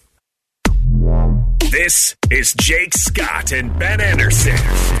Sports Zone. This is Jake Scott and Ben Anderson.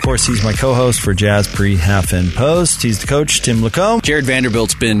 Of course, he's my co-host for Jazz Pre, Half, and Post. He's the coach, Tim Lacombe. Jared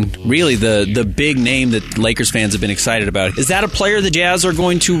Vanderbilt's been really the big name that Lakers fans have been excited about. Is that a player the Jazz are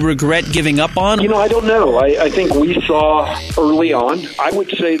going to regret giving up on? I don't know. I think we saw early on, I would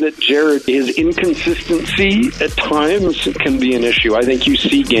say that Jared, his inconsistency at times can be an issue. I think you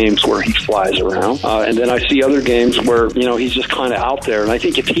see games where he flies around, and then I see other games where, he's just kind of out there. And I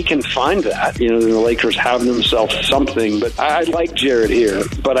think if he can find that, then the Lakers have themselves something. But I like Jared here,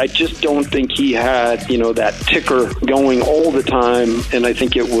 but I just don't think he had, that ticker going all the time. And I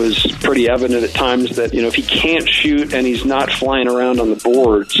think it was pretty evident at times that, if he can't shoot and he's not flying around on the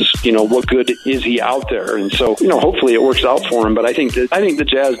boards, what good is he out there? And so, hopefully it works out for him. But I think the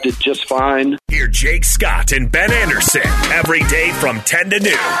Jazz did just fine. Hear Jake Scott and Ben Anderson every day from 10 to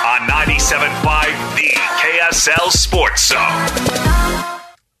noon on 97.5, the KSL Sports Zone.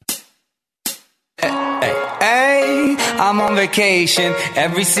 Hey, I'm on vacation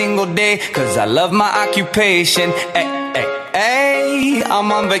every single day because I love my occupation. Hey,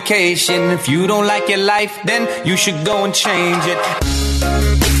 I'm on vacation. If you don't like your life, then you should go and change it.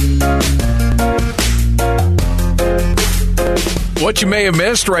 What you may have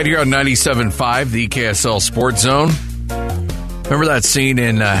missed right here on 97.5, the KSL Sports Zone. Remember that scene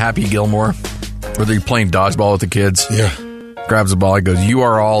in Happy Gilmore where they're playing dodgeball with the kids? Yeah. Grabs the ball and goes, "You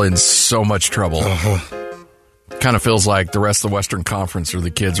are all in so much trouble." Kind of feels like the rest of the Western Conference are the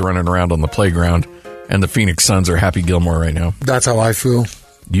kids running around on the playground, and the Phoenix Suns are Happy Gilmore right now. That's how I feel.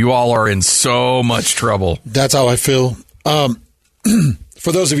 You all are in so much trouble. That's how I feel.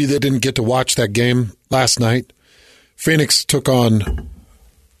 For those of you that didn't get to watch that game last night, Phoenix took on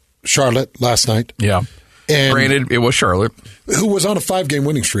Charlotte last night. Yeah. And granted, it was Charlotte. Who was on a 5-game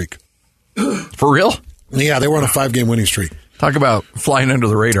winning streak. For real? Yeah, they were on a 5-game winning streak. Talk about flying under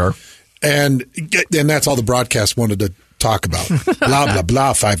the radar. And that's all the broadcast wanted to talk about. Blah, blah,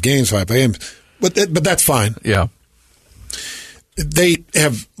 blah, 5 games. But that's fine. Yeah. They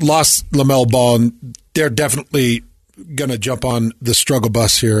have lost LaMelo Ball, and they're definitely going to jump on the struggle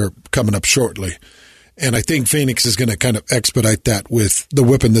bus here coming up shortly. And I think Phoenix is going to kind of expedite that with the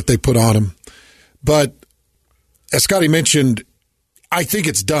whipping that they put on him. But as Scotty mentioned, I think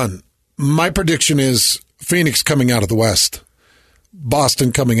it's done. My prediction is Phoenix coming out of the West,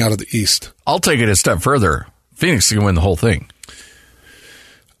 Boston coming out of the East. I'll take it a step further. Phoenix can win the whole thing.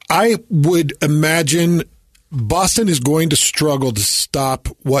 I would imagine Boston is going to struggle to stop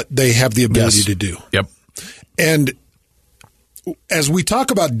what they have the ability to do. Yep. And as we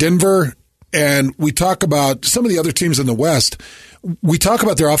talk about Denver and we talk about some of the other teams in the West, we talk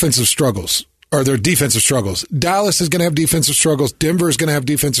about their offensive struggles or their defensive struggles. Dallas is going to have defensive struggles. Denver is going to have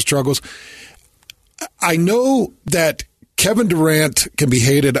defensive struggles. I know that Kevin Durant can be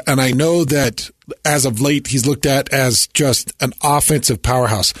hated, and I know that as of late he's looked at as just an offensive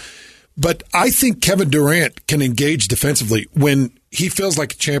powerhouse. But I think Kevin Durant can engage defensively when he feels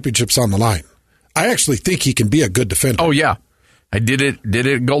like a championship's on the line. I actually think he can be a good defender. Oh, yeah. I did it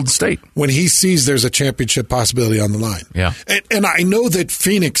at Golden State. When he sees there's a championship possibility on the line. Yeah. And I know that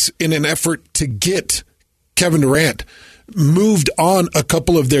Phoenix, in an effort to get Kevin Durant, moved on a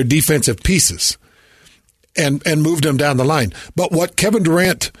couple of their defensive pieces and moved them down the line. But what Kevin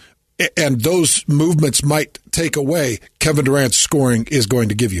Durant and those movements might take away, Kevin Durant's scoring is going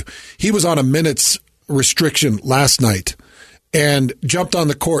to give you. He was on a minutes restriction last night and jumped on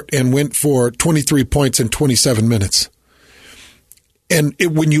the court and went for 23 points in 27 minutes. And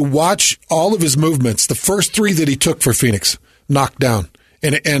when you watch all of his movements, the first three that he took for Phoenix, knocked down.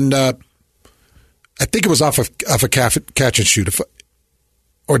 And I think it was off a catch and shoot.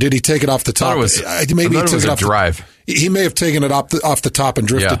 Or did he take it off the top? Maybe he took it off a drive. He may have taken it off the top and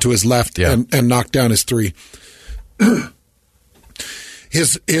drifted to his left and knocked down his three.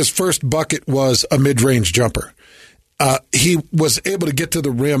 His first bucket was a mid-range jumper. He was able to get to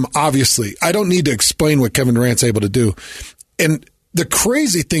the rim, obviously. I don't need to explain what Kevin Durant's able to do. And the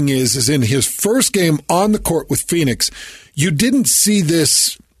crazy thing is in his first game on the court with Phoenix, you didn't see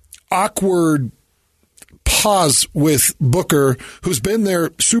this awkward pause with Booker, who's been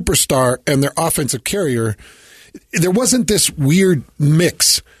their superstar and their offensive carrier. There wasn't this weird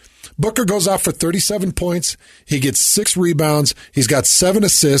mix. Booker goes off for 37 points. He gets 6 rebounds. He's got 7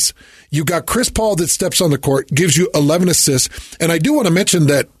 assists. You got Chris Paul that steps on the court, gives you 11 assists. And I do want to mention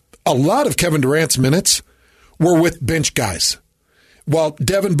that a lot of Kevin Durant's minutes were with bench guys. While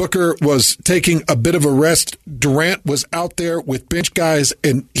Devin Booker was taking a bit of a rest, Durant was out there with bench guys,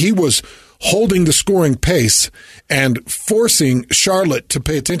 and he was holding the scoring pace and forcing Charlotte to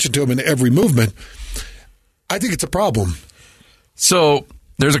pay attention to him in every movement. I think it's a problem. So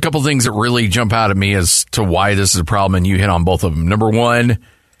there's a couple things that really jump out at me as to why this is a problem, and you hit on both of them. Number one,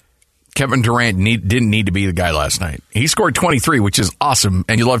 Kevin Durant didn't need to be the guy last night. He scored 23, which is awesome,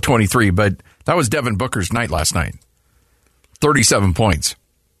 and you love 23, but that was Devin Booker's night last night. 37 points.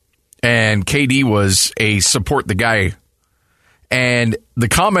 And KD was a support the guy. And the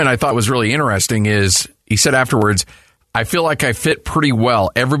comment I thought was really interesting is he said afterwards, I feel like I fit pretty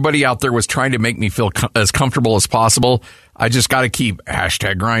well. Everybody out there was trying to make me feel as comfortable as possible. I just got to keep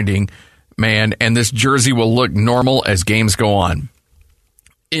 #grinding, man. And this jersey will look normal as games go on.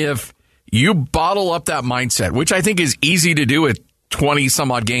 If you bottle up that mindset, which I think is easy to do with 20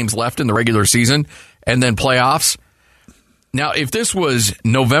 some odd games left in the regular season and then playoffs. Now, if this was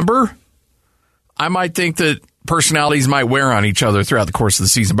November, I might think that personalities might wear on each other throughout the course of the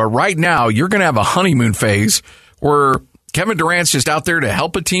season. But right now, you're going to have a honeymoon phase where Kevin Durant's just out there to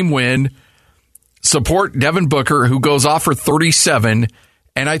help a team win, support Devin Booker, who goes off for 37,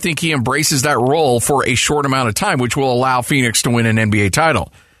 and I think he embraces that role for a short amount of time, which will allow Phoenix to win an NBA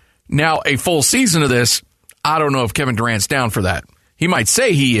title. Now, a full season of this, I don't know if Kevin Durant's down for that. He might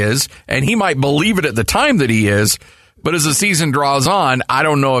say he is, and he might believe it at the time that he is, but as the season draws on, I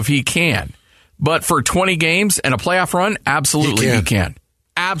don't know if he can. But for 20 games and a playoff run, absolutely he can.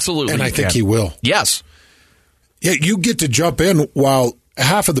 Absolutely and I think he will. Yes. Yeah, you get to jump in while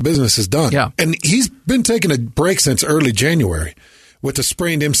half of the business is done. Yeah. And he's been taking a break since early January with a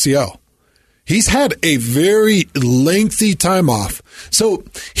sprained MCL. He's had a very lengthy time off. So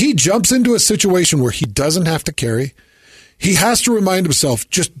he jumps into a situation where he doesn't have to carry. He has to remind himself,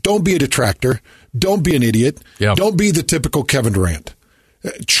 just don't be a detractor. Don't be an idiot. Yep. Don't be the typical Kevin Durant.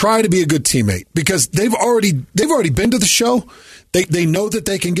 Try to be a good teammate because they've already been to the show. They know that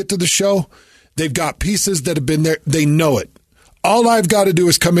they can get to the show. They've got pieces that have been there. They know it. All I've got to do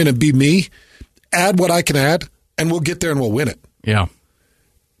is come in and be me, add what I can add, and we'll get there and we'll win it. Yeah.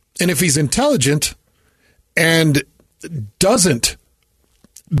 And if he's intelligent and doesn't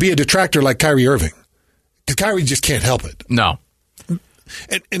be a detractor like Kyrie Irving, because Kyrie just can't help it. No.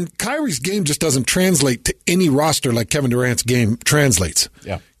 And Kyrie's game just doesn't translate to any roster like Kevin Durant's game translates.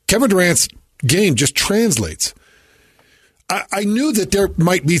 Yeah. Kevin Durant's game just translates. I knew that there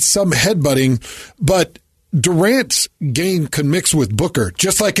might be some headbutting, but Durant's game can mix with Booker,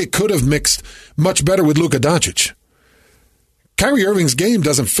 just like it could have mixed much better with Luka Doncic. Kyrie Irving's game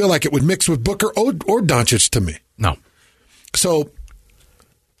doesn't feel like it would mix with Booker or Doncic to me. No. So,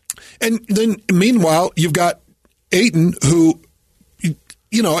 and then meanwhile, you've got Ayton, who,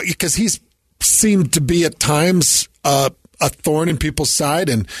 because he's seemed to be at times a thorn in people's side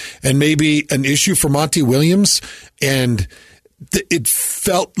and maybe an issue for Monty Williams. And it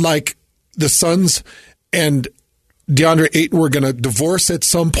felt like the Suns and DeAndre Ayton were going to divorce at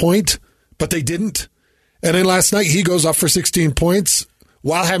some point, but they didn't. And then last night, he goes off for 16 points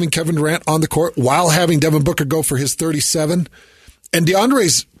while having Kevin Durant on the court, while having Devin Booker go for his 37. And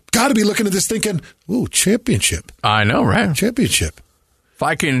DeAndre's got to be looking at this thinking, ooh, championship. I know, right? Championship. If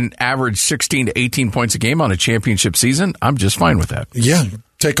I can average 16 to 18 points a game on a championship season, I'm just fine with that. Yeah.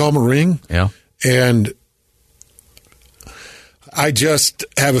 Take home a ring. Yeah. And I just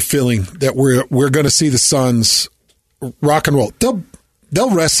have a feeling that we're going to see the Suns rock and roll.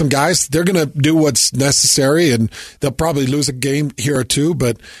 They'll rest some guys. They're going to do what's necessary, and they'll probably lose a game here or two,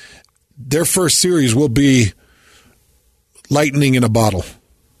 but their first series will be lightning in a bottle,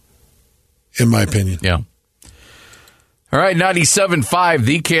 in my opinion. Yeah. All right, 97.5,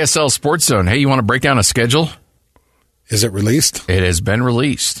 the KSL Sports Zone. Hey, you want to break down a schedule? Is it released? It has been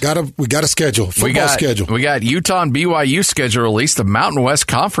released. We got a schedule, football schedule. We got Utah and BYU schedule released. The Mountain West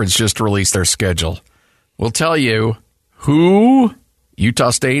Conference just released their schedule. We'll tell you who Utah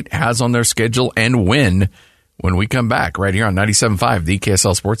State has on their schedule and when we come back right here on 97.5, the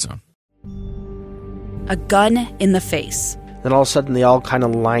KSL Sports Zone. A gun in the face. Then all of a sudden they all kind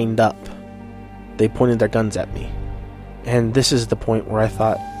of lined up. They pointed their guns at me. And this is the point where I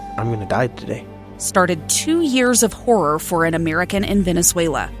thought, I'm going to die today. Started 2 years of horror for an American in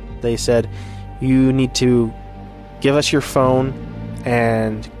Venezuela. They said, you need to give us your phone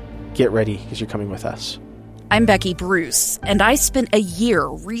and get ready because you're coming with us. I'm Becky Bruce, and I spent a year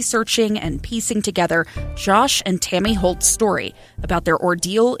researching and piecing together Josh and Tammy Holt's story about their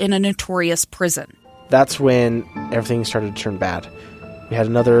ordeal in a notorious prison. That's when everything started to turn bad. We had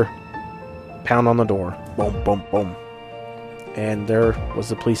another pound on the door. Boom, boom, boom. And there was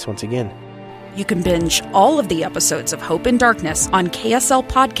the police once again. You can binge all of the episodes of Hope and Darkness on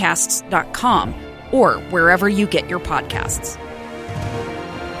KSLPodcasts.com or wherever you get your podcasts.